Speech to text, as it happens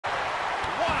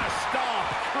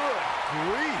Good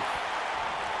grief.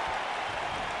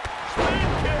 Spin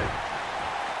kick.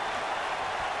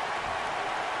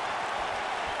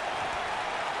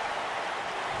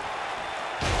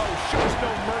 Oh, shows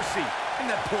no mercy. In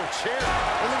that poor chair.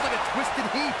 It looks like a twisted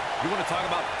heap. You want to talk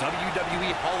about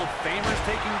WWE Hall of Famers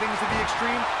taking things to the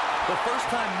extreme? The first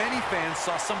time many fans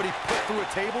saw somebody put through a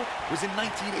table was in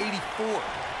 1984.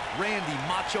 Randy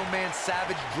Macho Man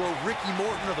Savage drove Ricky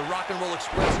Morton of the Rock and Roll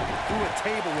Express through a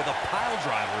table with a pile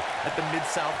driver at the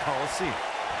Mid-South Coliseum.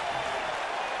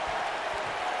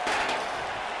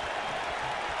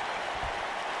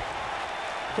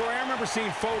 Corey, I remember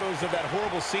seeing photos of that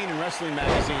horrible scene in wrestling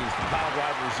magazines. The pile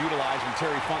driver was utilized when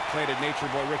Terry Funk planted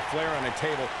Nature Boy Ric Flair on a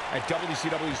table at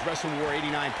WCW's Wrestle War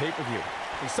 89 pay-per-view.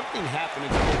 And something happened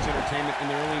in sports entertainment in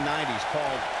the early 90s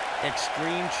called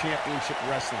Extreme Championship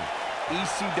Wrestling.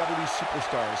 ECW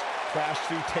superstars crashed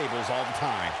through tables all the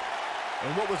time.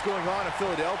 And what was going on in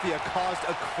Philadelphia caused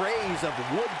a craze of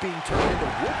wood being turned into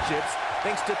wood chips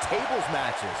thanks to tables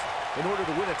matches. In order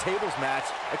to win a tables match,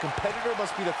 a competitor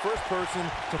must be the first person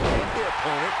to plant their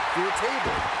opponent through a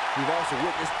table. We've also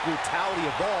witnessed brutality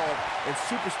evolve and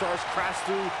superstars crash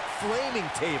through flaming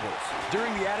tables.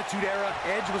 During the Attitude Era,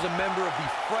 Edge was a member of the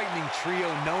frightening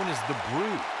trio known as the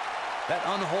Brood. That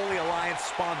unholy alliance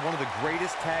spawned one of the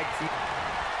greatest tag teams.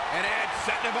 And Edge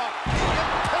setting him up.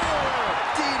 Impaler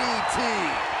DDT.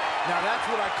 Now that's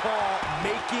what I call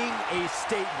making a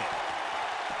statement.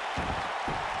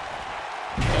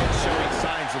 Edge showing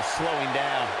signs of slowing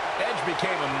down. Edge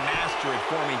became a master at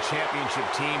forming championship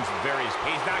teams at various.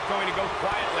 He's not going to go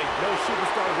quietly. No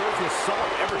superstar worth his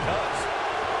salt ever does.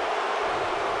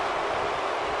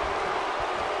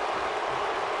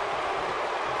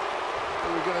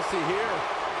 What are we going to see here?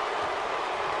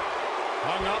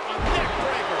 Hung up on neck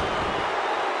breaker.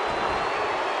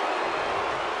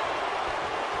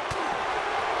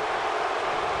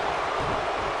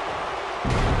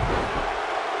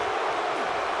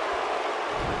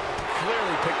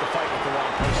 Clearly picked the fight with the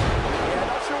wrong person. Yeah,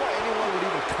 not sure why anyone would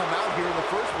even come out here in the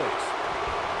first place.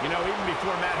 You know, even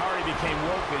before Matt Hardy became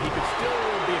woken, he could still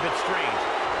be a bit strange.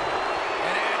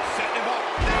 And Edge setting him up.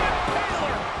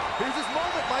 Impaler! Here's his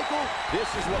moment, Michael. This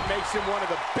is what makes him one of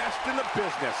the best in the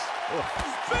business.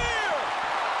 Spear!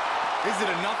 Is it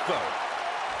enough, though?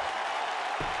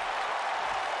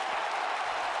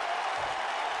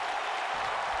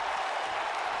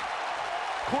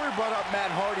 Corey brought up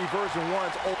Matt Hardy version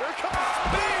 1's over. Here comes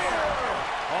Spear!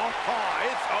 Oh,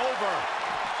 it's over.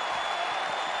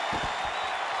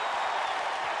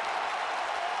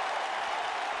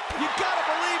 You gotta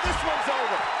believe this one's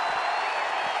over.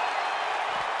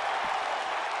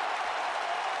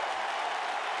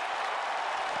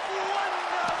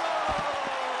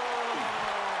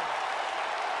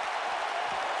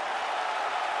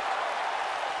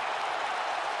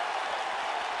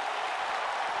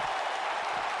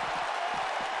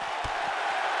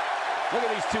 Look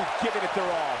at these two giving it their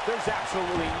all. There's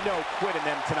absolutely no quit in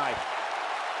them tonight.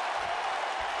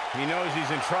 He knows he's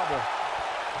in trouble.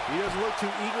 He doesn't look too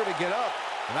eager to get up,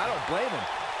 and I don't blame him.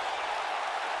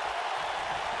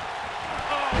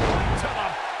 Oh, right to the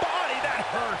body. That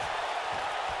hurt.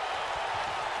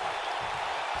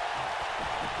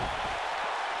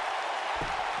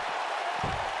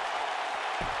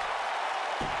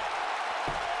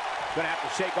 Gonna have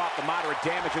to shake off the moderate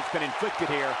damage that's been inflicted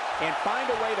here and find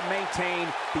a way to maintain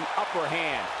the upper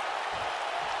hand.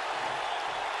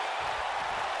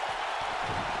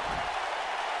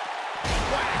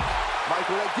 Whack!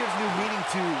 Michael, that gives new meaning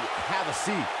to have a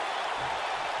seat.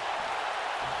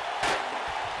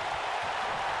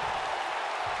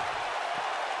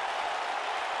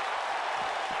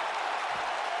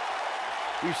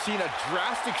 We've seen a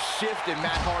drastic shift in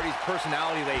Matt Hardy's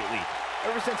personality lately.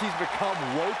 Ever since he's become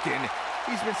woken,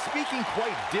 he's been speaking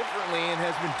quite differently and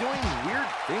has been doing weird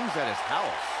things at his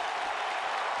house.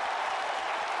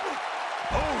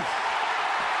 Oh!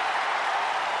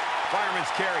 Fireman's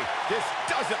carry. This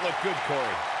doesn't look good,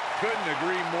 Corey. Couldn't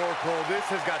agree more, Cole. This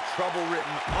has got trouble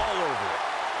written all over it.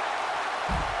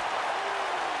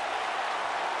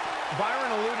 Byron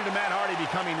alluded to Matt Hardy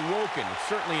becoming woken. It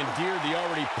certainly endeared the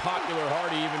already popular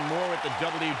Hardy even more with the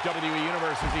WWE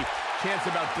Universe as he chants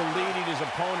about deleting his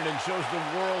opponent and shows the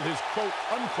world his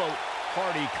quote-unquote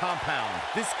Hardy compound.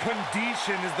 This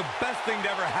condition is the best thing to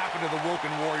ever happen to the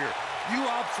Woken Warrior. You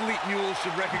obsolete mules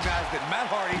should recognize that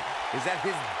Matt Hardy is at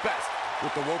his best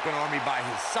with the Woken Army by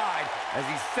his side as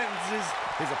he sentences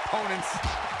his opponents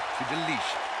to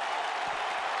deletion.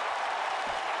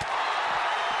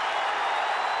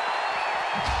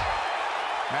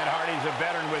 Matt Hardy's a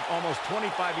veteran with almost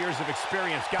 25 years of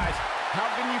experience. Guys, how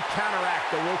can you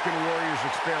counteract the Woken Warrior's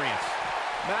experience?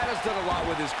 Matt has done a lot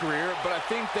with his career, but I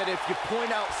think that if you point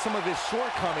out some of his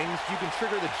shortcomings, you can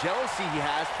trigger the jealousy he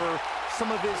has for some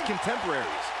of his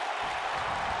contemporaries.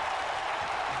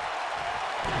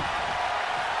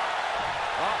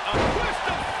 A twist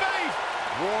of fate!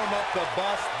 Warm up the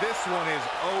bus. This one is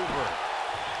over.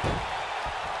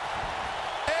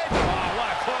 Oh, what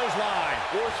a clothesline.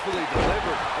 Forcefully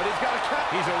delivered, but he's got a count.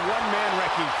 He's a one-man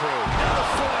wrecking crew. Now the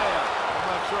slam. I'm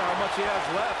not sure how much he has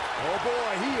left. Oh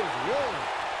boy, he is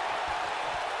rolling.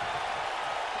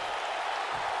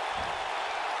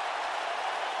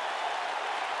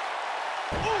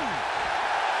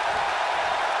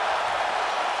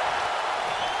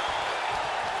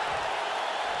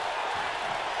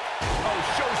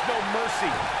 Shows no mercy.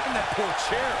 And that poor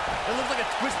chair. It looks like a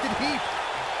twisted heap.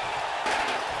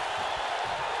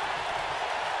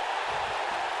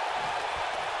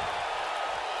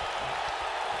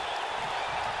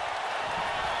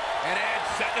 And Edge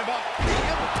setting him up. The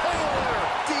Impaler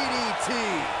DDT.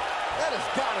 That has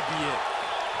got to be it.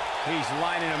 He's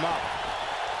lining him up.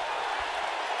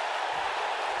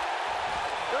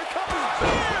 Here comes his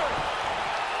spear.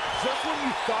 Just when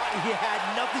you thought he had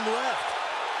nothing left.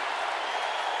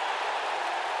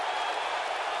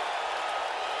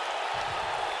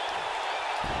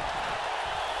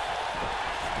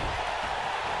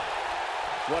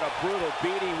 What a brutal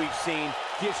beating we've seen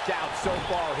dished out so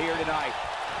far here tonight.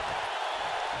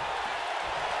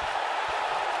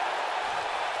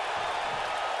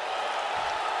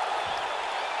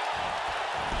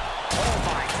 Oh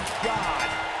my God!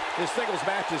 This singles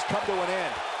match has come to an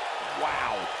end.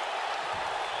 Wow.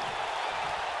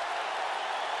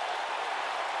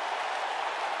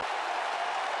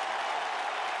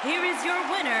 Here is your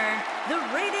winner, the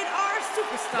Rated R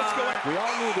Superstar. Let's go. We all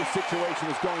knew this situation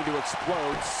was going to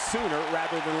explode sooner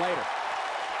rather than later.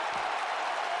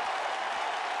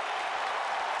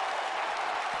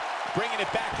 Bringing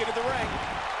it back into the ring.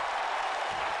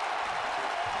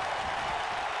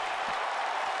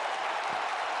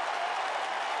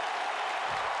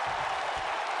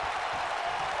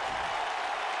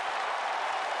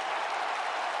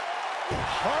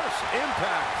 Harsh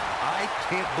impact. I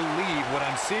can't believe what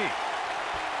I'm seeing.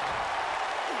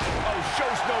 Oh,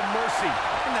 shows no mercy.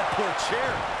 And that poor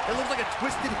chair. It looks like a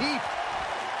twisted heap.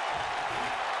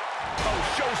 Oh,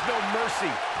 shows no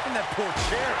mercy. And that poor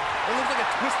chair. It looks like a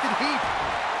twisted heap.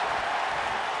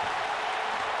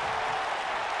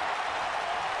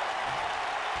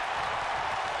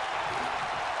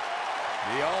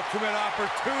 The ultimate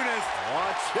opportunist.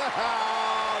 Watch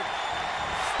out.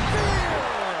 Spear.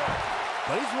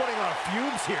 But he's running on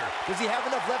fumes here. Does he have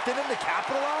enough left in him to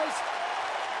capitalize?